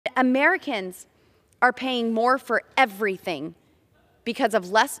Americans are paying more for everything because of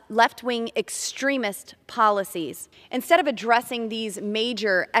left-wing extremist policies. Instead of addressing these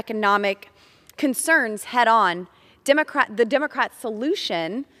major economic concerns head-on, the Democrat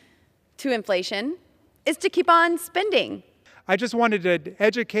solution to inflation is to keep on spending. I just wanted to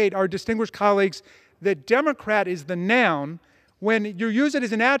educate our distinguished colleagues that Democrat is the noun. When you use it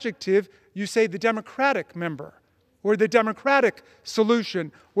as an adjective, you say the Democratic member, or the Democratic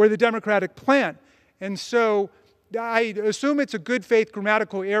solution, or the Democratic plan. And so I assume it's a good faith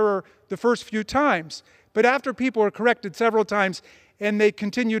grammatical error the first few times. But after people are corrected several times and they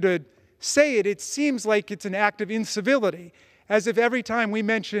continue to say it, it seems like it's an act of incivility, as if every time we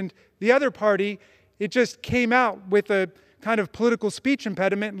mentioned the other party, it just came out with a kind of political speech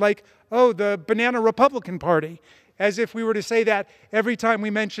impediment like, oh, the Banana Republican Party, as if we were to say that every time we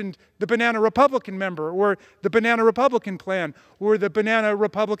mentioned the Banana Republican member or the Banana Republican plan or the Banana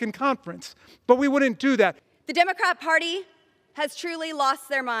Republican Conference. But we wouldn't do that. The Democrat Party has truly lost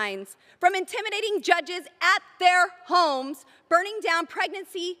their minds. From intimidating judges at their homes, burning down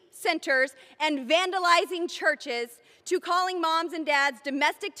pregnancy centers, and vandalizing churches, to calling moms and dads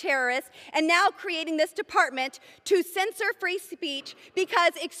domestic terrorists, and now creating this department to censor free speech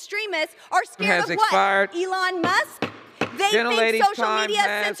because extremists are scared of what? Elon Musk? They think social media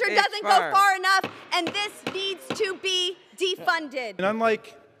censor doesn't go far enough, and this needs to be defunded. And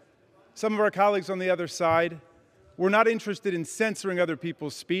unlike some of our colleagues on the other side, we're not interested in censoring other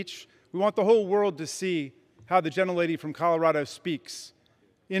people's speech. We want the whole world to see how the gentlelady from Colorado speaks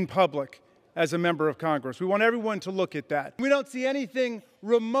in public as a member of Congress. We want everyone to look at that. We don't see anything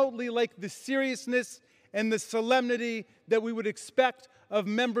remotely like the seriousness and the solemnity that we would expect of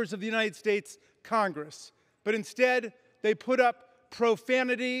members of the United States Congress. But instead, they put up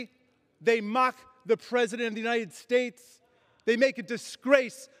profanity, they mock the President of the United States, they make a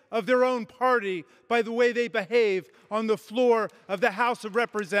disgrace of their own party by the way they behave on the floor of the House of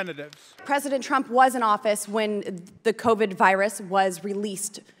Representatives. President Trump was in office when the COVID virus was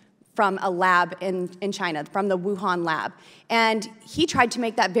released from a lab in China, from the Wuhan lab. And he tried to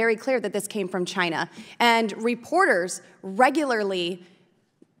make that very clear that this came from China. And reporters regularly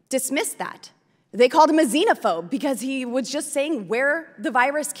dismissed that. They called him a xenophobe because he was just saying where the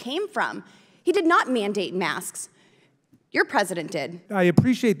virus came from. He did not mandate masks. Your president did. I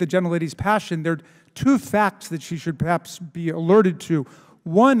appreciate the gentlelady's passion. There are two facts that she should perhaps be alerted to.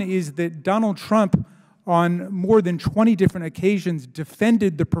 One is that Donald Trump, on more than 20 different occasions,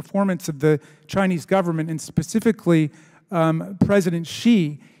 defended the performance of the Chinese government, and specifically President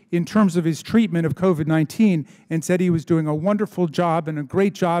Xi, in terms of his treatment of COVID-19, and said he was doing a wonderful job and a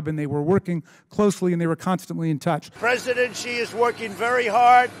great job, and they were working closely and they were constantly in touch. President Xi is working very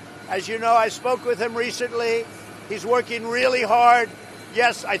hard. As you know, I spoke with him recently. He's working really hard.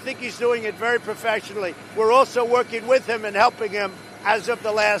 Yes, I think he's doing it very professionally. We're also working with him and helping him as of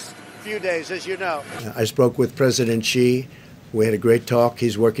the last few days, as you know. I spoke with President Xi. We had a great talk.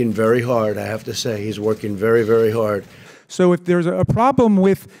 He's working very hard, I have to say. He's working very, very hard. So if there's a problem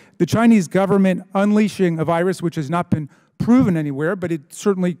with the Chinese government unleashing a virus which has not been proven anywhere, but it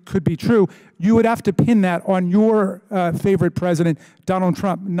certainly could be true, you would have to pin that on your favorite president, Donald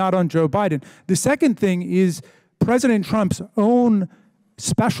Trump, not on Joe Biden. The second thing is President Trump's own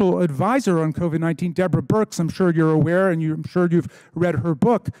special advisor on COVID-19, Deborah Birx, I'm sure you're aware, and I'm sure you've read her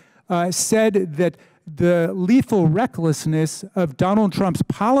book, said that the lethal recklessness of Donald Trump's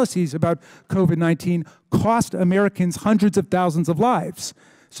policies about COVID-19 cost Americans hundreds of thousands of lives.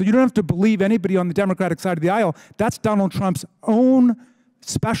 So you don't have to believe anybody on the Democratic side of the aisle. That's Donald Trump's own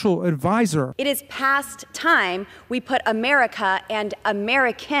special advisor. It is past time we put America and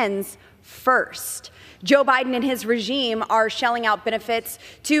Americans first. Joe Biden and his regime are shelling out benefits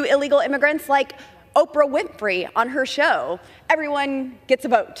to illegal immigrants like Oprah Winfrey on her show. Everyone gets a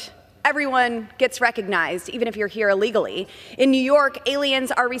vote. Everyone gets recognized, even if you're here illegally. In New York,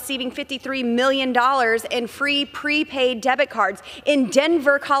 aliens are receiving $53 million in free prepaid debit cards. In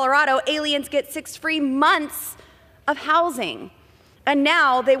Denver, Colorado, aliens get 6 free months of housing. And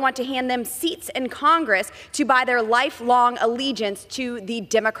now they want to hand them seats in Congress to buy their lifelong allegiance to the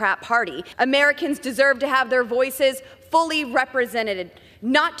Democrat Party. Americans deserve to have their voices fully represented,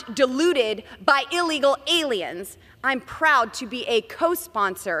 not diluted by illegal aliens. I'm proud to be a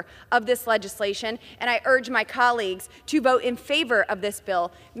co-sponsor of this legislation, and I urge my colleagues to vote in favor of this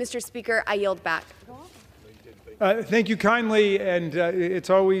bill. Mr. Speaker, I yield back. Thank you kindly, and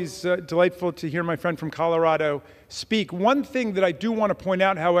it's always delightful to hear my friend from Colorado speak. One thing that I do want to point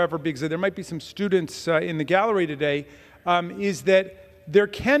out, however, because there might be some students in the gallery today, is that there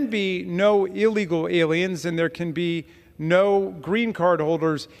can be no illegal aliens and there can be no green card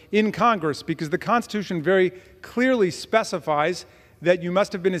holders in Congress, because the Constitution very clearly specifies that you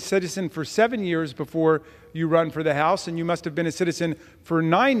must have been a citizen for 7 years before you run for the House, and you must have been a citizen for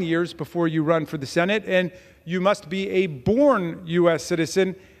 9 years before you run for the Senate, and you must be a born U.S.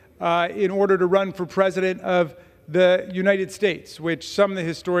 citizen in order to run for president of the United States, which some of the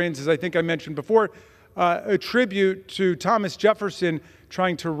historians, as I think I mentioned before, attribute to Thomas Jefferson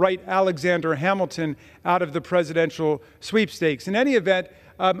trying to write Alexander Hamilton out of the presidential sweepstakes. In any event,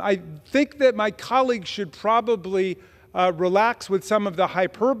 I think that my colleagues should probably relax with some of the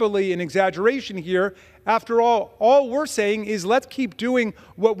hyperbole and exaggeration here. After all we're saying is let's keep doing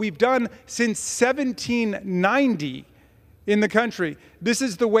what we've done since 1790 in the country. This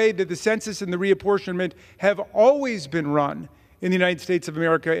is the way that the census and the reapportionment have always been run in the United States of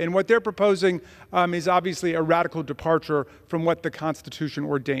America, and what they're proposing is obviously a radical departure from what the Constitution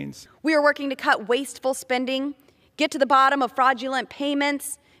ordains. We are working to cut wasteful spending, get to the bottom of fraudulent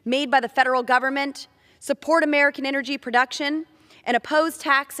payments made by the federal government, support American energy production, and oppose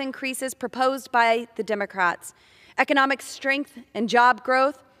tax increases proposed by the Democrats. Economic strength and job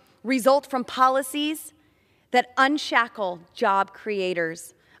growth result from policies that unshackle job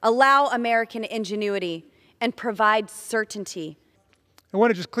creators, allow American ingenuity, and provide certainty. I want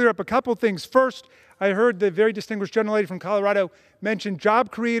to just clear up a couple things. First, I heard the very distinguished gentlelady from Colorado mention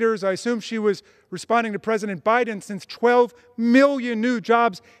job creators. I assume she was responding to President Biden, since 12 million new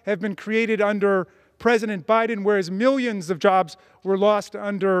jobs have been created under President Biden, whereas millions of jobs were lost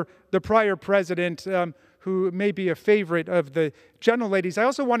under the prior president, who may be a favorite of the gentleladies. I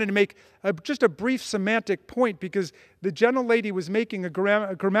also wanted to make just a brief semantic point, because the gentlelady was making a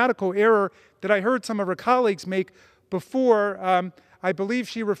grammatical error that I heard some of her colleagues make before. I believe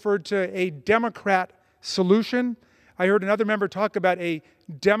she referred to a Democrat solution. I heard another member talk about a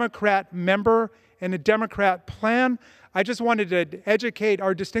Democrat member and a Democrat plan. I just wanted to educate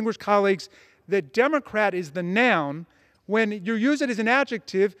our distinguished colleagues that Democrat is the noun. When you use it as an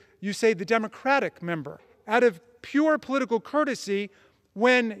adjective, you say the Democratic member. Out of pure political courtesy,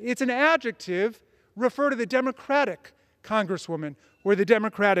 when it's an adjective, refer to the Democratic congresswoman or the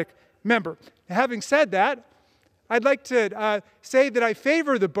Democratic member. Having said that, I'd like to say that I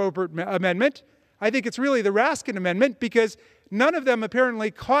favor the Boebert amendment. I think it's really the Raskin amendment, because none of them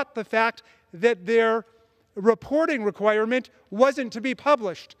apparently caught the fact that their reporting requirement wasn't to be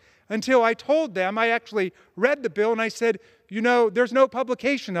published until I told them. I actually read the bill and I said, you know, there's no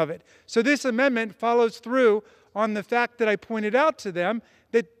publication of it. So this amendment follows through on the fact that I pointed out to them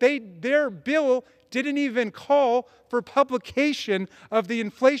that their bill didn't even call for publication of the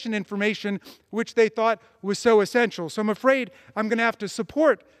inflation information, which they thought was so essential. So I'm afraid I'm going to have to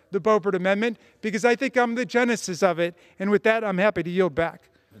support the Boebert amendment, because I think I'm the genesis of it. And with that, I'm happy to yield back.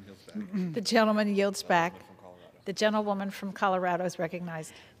 The gentleman yields back. The gentlewoman from Colorado is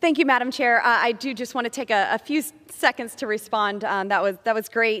recognized. Thank you, Madam Chair. I do just want to take a few seconds to respond. That was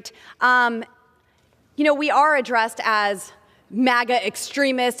great. You know, we are addressed as MAGA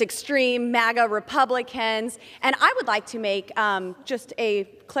extremists, extreme MAGA Republicans, and I would like to make just a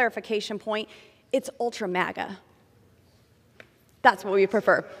clarification point. It's ultra MAGA. That's what we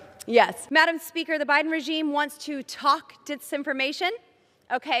prefer. Yes. Madam Speaker, the Biden regime wants to talk disinformation.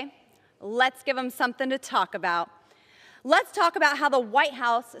 Okay, let's give them something to talk about. Let's talk about how the White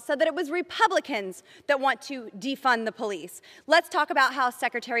House said that it was Republicans that want to defund the police. Let's talk about how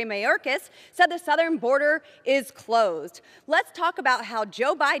Secretary Mayorkas said the southern border is closed. Let's talk about how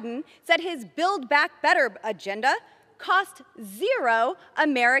Joe Biden said his Build Back Better agenda cost zero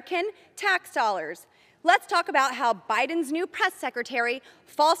American tax dollars. Let's talk about how Biden's new press secretary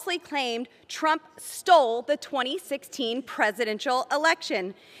falsely claimed Trump stole the 2016 presidential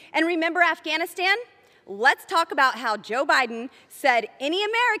election. And remember Afghanistan? Let's talk about how Joe Biden said any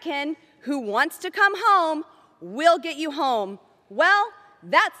American who wants to come home will get you home. Well,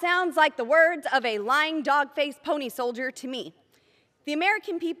 that sounds like the words of a lying dog-faced pony soldier to me. The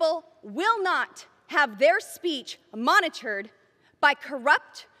American people will not have their speech monitored by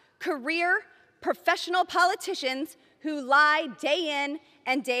corrupt, career, professional politicians who lie day in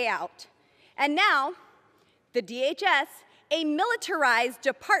and day out. And now, the DHS, a militarized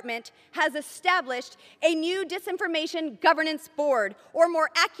department, has established a new disinformation governance board, or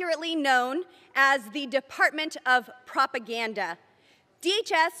more accurately known as the Department of Propaganda.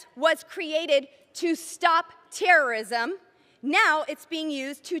 DHS was created to stop terrorism. Now it's being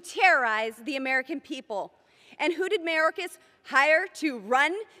used to terrorize the American people. And who did Mayorkas hire to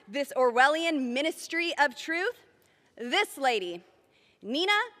run this Orwellian ministry of truth? This lady,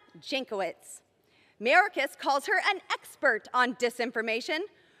 Nina Jankowicz. Mayorkas calls her an expert on disinformation.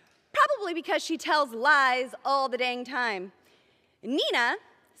 probably because she tells lies all the dang time. Nina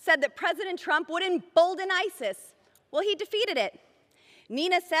said that President Trump would embolden ISIS. Well, he defeated it.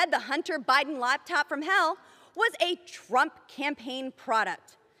 Nina said the Hunter Biden laptop from hell was a Trump campaign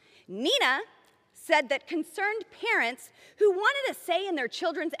product. Nina said that concerned parents who wanted a say in their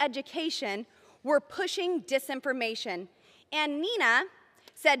children's education were pushing disinformation. And Nina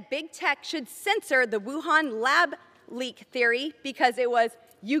said big tech should censor the Wuhan lab leak theory because it was,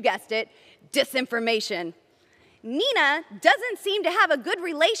 you guessed it, disinformation. Nina doesn't seem to have a good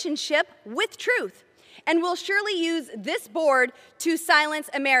relationship with truth and will surely use this board to silence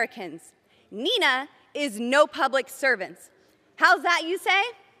Americans. Nina is no public servant. How's that, you say?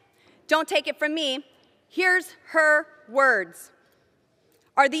 Don't take it from me. Here's her words.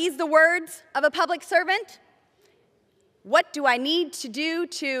 Are these the words of a public servant? What do I need to do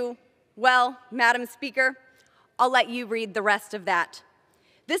to, well, Madam Speaker, I'll let you read the rest of that.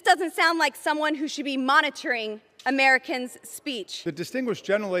 This doesn't sound like someone who should be monitoring Americans' speech. The distinguished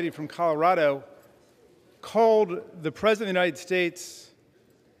gentlelady from Colorado called the President of the United States,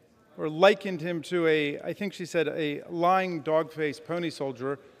 or likened him to I think she said, a lying dog-faced pony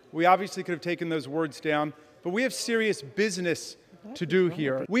soldier. We obviously could have taken those words down, but we have serious business to do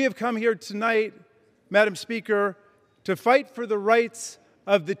here. We have come here tonight, Madam Speaker, to fight for the rights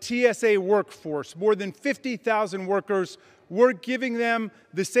of the TSA workforce. More than 50,000 workers. We're giving them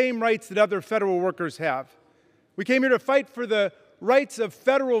the same rights that other federal workers have. We came here to fight for the rights of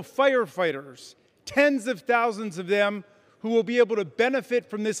federal firefighters, tens of thousands of them who will be able to benefit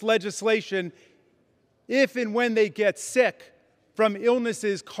from this legislation if and when they get sick from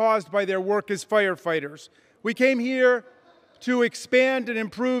illnesses caused by their work as firefighters. We came here to expand and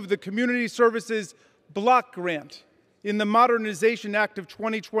improve the Community Services Block Grant in the Modernization Act of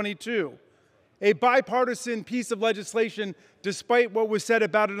 2022, a bipartisan piece of legislation. Despite what was said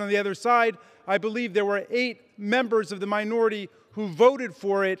about it on the other side, I believe there were 8 members of the minority who voted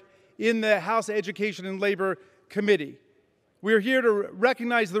for it in the House Education and Labor Committee. We are here to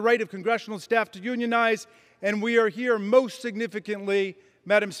recognize the right of congressional staff to unionize, and we are here most significantly,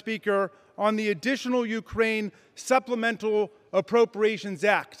 Madam Speaker, on the additional Ukraine Supplemental Appropriations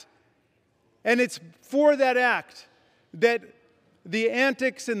Act. And it's for that act that the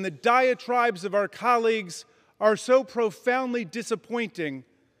antics and the diatribes of our colleagues are so profoundly disappointing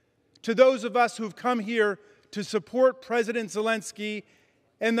to those of us who've come here to support President Zelensky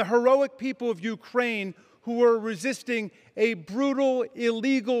and the heroic people of Ukraine who are resisting a brutal,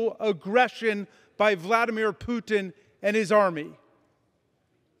 illegal aggression by Vladimir Putin and his army.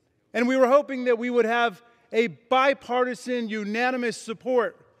 And we were hoping that we would have a bipartisan, unanimous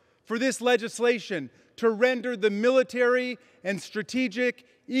support for this legislation to render the military and strategic,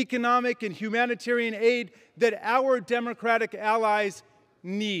 economic, and humanitarian aid that our Democratic allies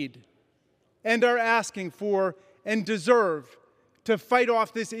need and are asking for and deserve to fight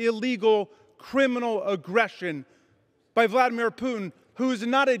off this illegal, criminal aggression by Vladimir Putin, who is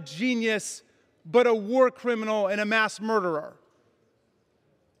not a genius, but a war criminal and a mass murderer.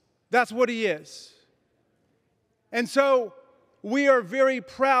 That's what he is. And so we are very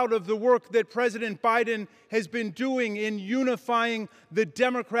proud of the work that President Biden has been doing in unifying the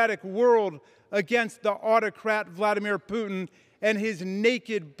democratic world against the autocrat Vladimir Putin and his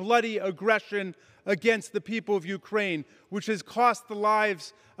naked, bloody aggression against the people of Ukraine, which has cost the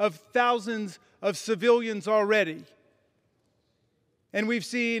lives of thousands of civilians already. And we've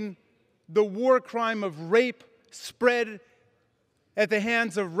seen the war crime of rape spread at the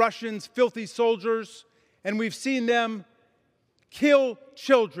hands of Russians' filthy soldiers, and we've seen them kill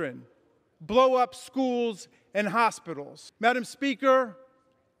children, blow up schools and hospitals. Madam Speaker,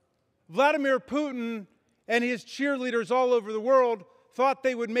 Vladimir Putin and his cheerleaders all over the world thought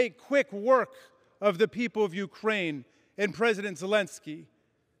they would make quick work of the people of Ukraine and President Zelensky.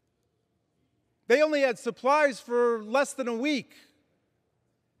 They only had supplies for less than a week.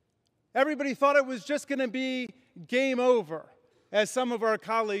 Everybody thought it was just going to be game over, as some of our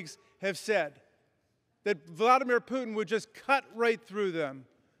colleagues have said, that Vladimir Putin would just cut right through them.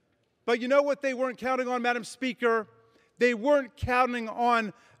 But you know what they weren't counting on, Madam Speaker? They weren't counting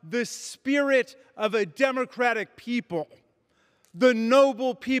on the spirit of a democratic people, the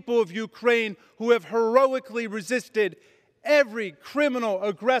noble people of Ukraine who have heroically resisted every criminal,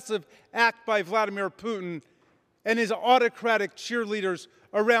 aggressive act by Vladimir Putin and his autocratic cheerleaders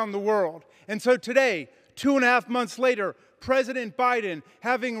around the world. And so today, 2.5 months later, President Biden,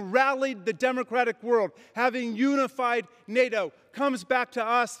 having rallied the democratic world, having unified NATO, comes back to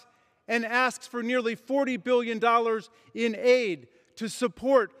us and asks for nearly $40 billion in aid to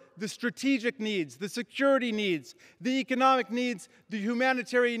support the strategic needs, the security needs, the economic needs, the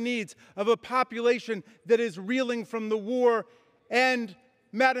humanitarian needs of a population that is reeling from the war. And,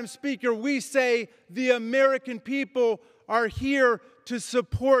 Madam Speaker, we say the American people are here to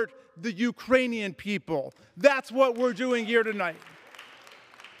support the Ukrainian people. That's what we're doing here tonight.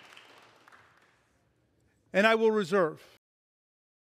 And I will reserve